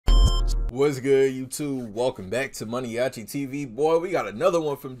What's good, YouTube? Welcome back to MANIACITV. Boy, we got another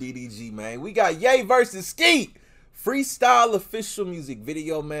one from DDG, man. We got Ye versus Skete. Freestyle official music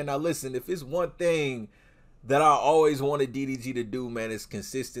video, man. Now listen, if it's one thing that I always wanted DDG to do, man, is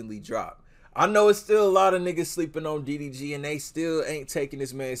consistently drop. I know it's still a lot of niggas sleeping on DDG and they still ain't taking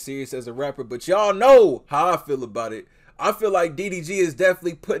this man serious as a rapper, but y'all know how I feel about it. I feel like DDG is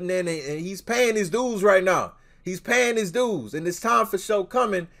definitely putting in and he's paying his dues right now. He's paying his dues and it's time for show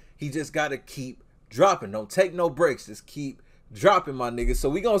coming. He just got to keep dropping. Don't take no breaks. Just keep dropping, my niggas. So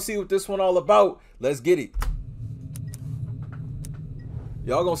we going to see what this one all about. Let's get it.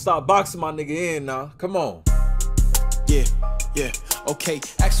 Y'all going to stop boxing my nigga in now. Come on. Yeah, okay.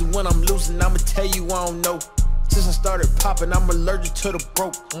 Actually, when I'm losing, I'ma tell you I don't know. Since I started popping, I'm allergic to the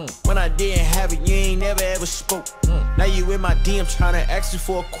broke. When I didn't have it, you ain't never ever spoke. Now you in my DM trying to ask you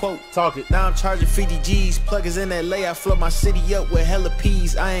for a quote. Talk it. Now I'm charging 50 G's. Pluggers in LA, I flood my city up with hella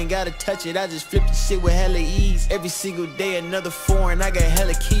peas. I ain't gotta touch it, I just flip the shit with hella ease. Every single day, another foreign, I got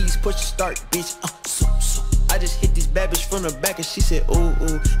hella keys. Push the start, bitch. I just hit this bad bitch from the back and she said, ooh,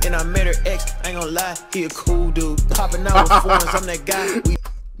 ooh. And I met her ex, I ain't gonna lie, he a cool dude. Popping out with foreigns, I'm that guy.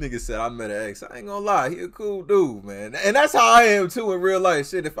 Nigga said, I met an ex. I ain't gonna lie, he a cool dude, man. And that's how I am too in real life.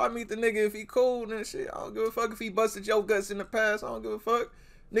 Shit, if I meet the nigga, if he cool, then shit, I don't give a fuck if he busted your guts in the past. I don't give a fuck.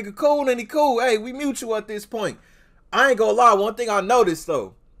 Nigga cool, then he cool. Hey, we mutual at this point. I ain't gonna lie, one thing I noticed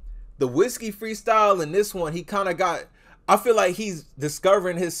though, the Whiskey freestyle in this one, he kind of got, I feel like he's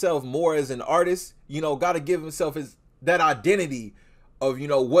discovering himself more as an artist. You know, got to give himself that identity of, you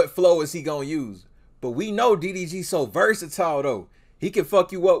know, what flow is he gonna use. But we know DDG so versatile though. He can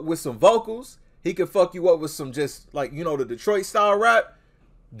fuck you up with some vocals. He can fuck you up with some just like, you know, the Detroit style rap.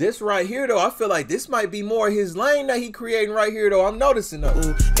 This right here though, I feel like this might be more his lane that he creating right here though. I'm noticing though.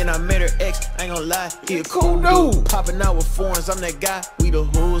 Ooh, and I met her ex, I ain't gonna lie, he a cool dude. Popping out with foreigns, I'm that guy, we the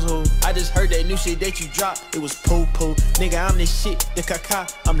who's who. I just heard that new shit that you dropped, it was poo poo. Nigga, I'm the shit, the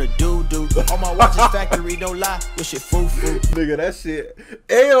caca, I'm the doo-doo. All my watches factory, don't lie, your shit foo-foo. Nigga, that shit,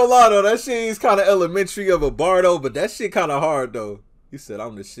 ain't no lie though, that shit is kind of elementary of a bar though, but that shit kind of hard though. He said,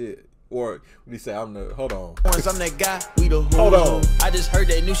 I'm the shit. Or when he said, I'm the, hold on. I'm that guy, we the who. Hold on. I just heard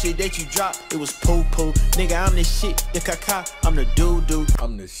that new shit that you dropped, it was poo poo. Nigga, I'm the shit, the caca, I'm the doo-doo.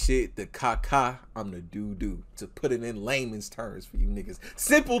 I'm the shit, the caca, I'm the doo-doo. To put it in layman's terms for you niggas.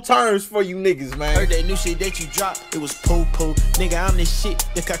 Simple terms for you niggas, man. Heard that new shit that you dropped, it was poo poo. Nigga, I'm the shit,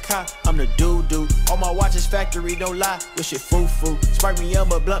 the caca, I'm the doo-doo. All my watches factory, don't lie, your shit foo-foo. Spark me up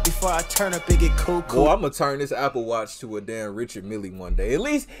a blunt before I turn up and get cool. Well, I'm gonna turn this Apple Watch to a damn Richard Millie one day. At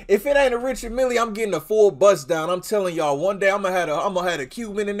least, if it ain't a Richard Millie, I'm getting a full bust down. I'm telling y'all, one day I'm gonna have a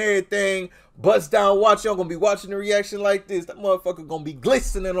Cuban and everything, bust down watch. Y'all gonna be watching the reaction like this. That motherfucker gonna be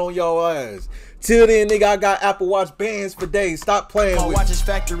glistening on y'all ass. Till then, nigga, I got Apple Watch bands for days. Stop playing with me. My watches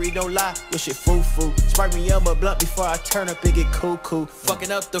factory, don't lie, your shit foo-foo. Spark me up a blunt before I turn up and get cool.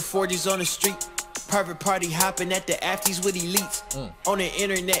 Fucking up the 40s on the street. Private party hopping at the afties with elites. On the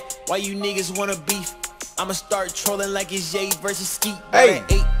internet, why you niggas wanna beef? I'ma start trolling like it's Ye versus Skete. Hey.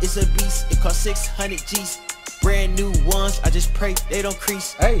 8 is a beast, it cost 600 G's. Brand new ones, I just pray they don't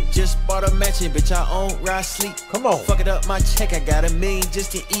crease. Hey. Just bought a mansion, bitch, I own where I sleep. Come on. Fuck it up my check, I got $1 million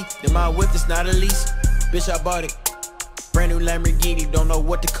just to eat. Then my whip is not a lease, bitch, I bought it. Brand new Lamborghini, don't know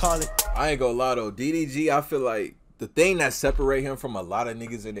what to call it. I ain't gonna lie though, DDG, I feel like the thing that separate him from a lot of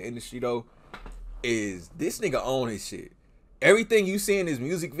niggas in the industry though, is this nigga own his shit. Everything you see in his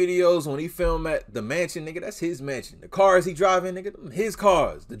music videos when he film at the mansion, nigga, that's his mansion. The cars he driving, nigga, them his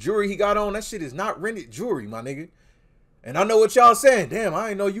cars. The jewelry he got on, that shit is not rented jewelry, my nigga. And I know what y'all saying. Damn, I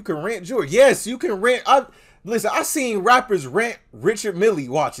ain't know you can rent jewelry. Yes, you can rent. Listen, I seen rappers rent Richard Millie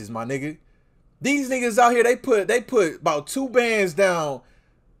watches, my nigga. These niggas out here, they put about 2 bands down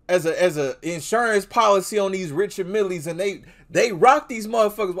as a insurance policy on these Richard Millies, and they rock these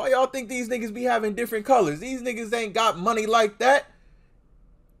motherfuckers. Why y'all think these niggas be having different colors? These niggas ain't got money like that.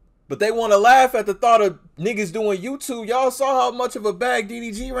 But they want to laugh at the thought of niggas doing YouTube. Y'all saw how much of a bag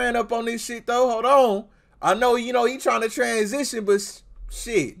DDG ran up on this shit though. Hold on. I know, you know, he trying to transition, but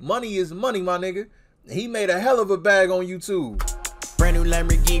shit, money is money, my nigga. He made a hell of a bag on YouTube. Brand new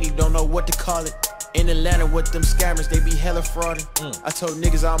Lamborghini, don't know what to call it. In Atlanta with them scammers, they be hella frauding. I told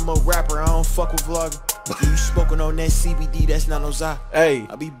niggas I'm a rapper, I don't fuck with vlogging. You smoking on that CBD, that's not no Za. Hey.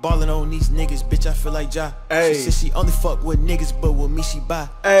 I be balling on these niggas, bitch, I feel like Ja. Hey. She said she only fuck with niggas, but with me she buy.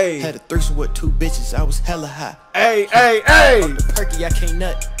 Hey. Had a threesome with 2 bitches, I was hella high. Hey. Off the perky, I can't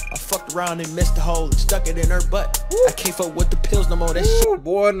nut. I fucked around and missed the hole and stuck it in her butt. Woo. I can't fuck with the pills no more, that shit.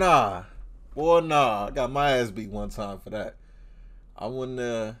 Boy, nah. I got my ass beat one time for that. I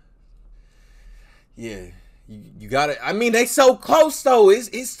wouldn't, yeah. You gotta. I mean, they so close though.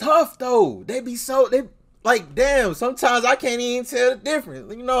 It's tough though. They like damn. Sometimes I can't even tell the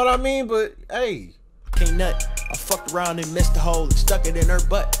difference. You know what I mean? But hey. Can't nut. I fucked around and missed the hole and stuck it in her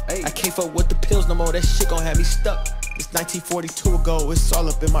butt. Hey. I can't fuck with the pills no more. That shit gon' have me stuck. It's 1942 ago. It's all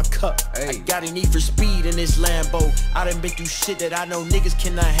up in my cup. Hey. I got a need for speed in this Lambo. I done been through shit that I know niggas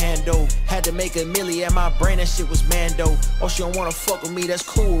cannot handle. Had to make a milli at my brain. That shit was Mando. Oh, she don't wanna fuck with me. That's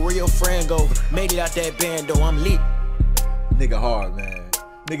cool. Where your friend go? Made it out that bando. I'm lit. Nigga hard, man.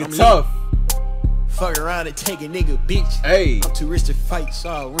 Nigga I'm tough. Lit. Fuck around and take a nigga, bitch. Hey. I'm too rich to fight, so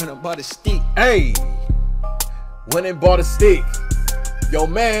I went and bought a stick. Hey. Went and bought a stick. Yo,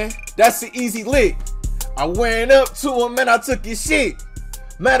 man, that's an easy lick. I went up to him and I took his shit.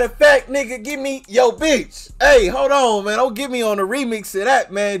 Matter of fact, nigga, give me yo bitch. Hey, hold on, man. Don't get me on the remix of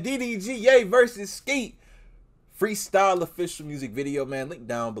that, man. DDG versus Skete. Freestyle official music video, man. Link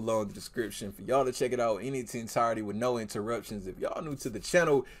down below in the description for y'all to check it out in its entirety with no interruptions. If y'all new to the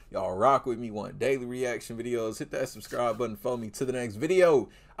channel, y'all rock with me, want daily reaction videos, hit that subscribe button for me to the next video.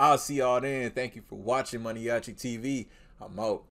 I'll see y'all then. Thank you for watching MANIACITV. I'm out.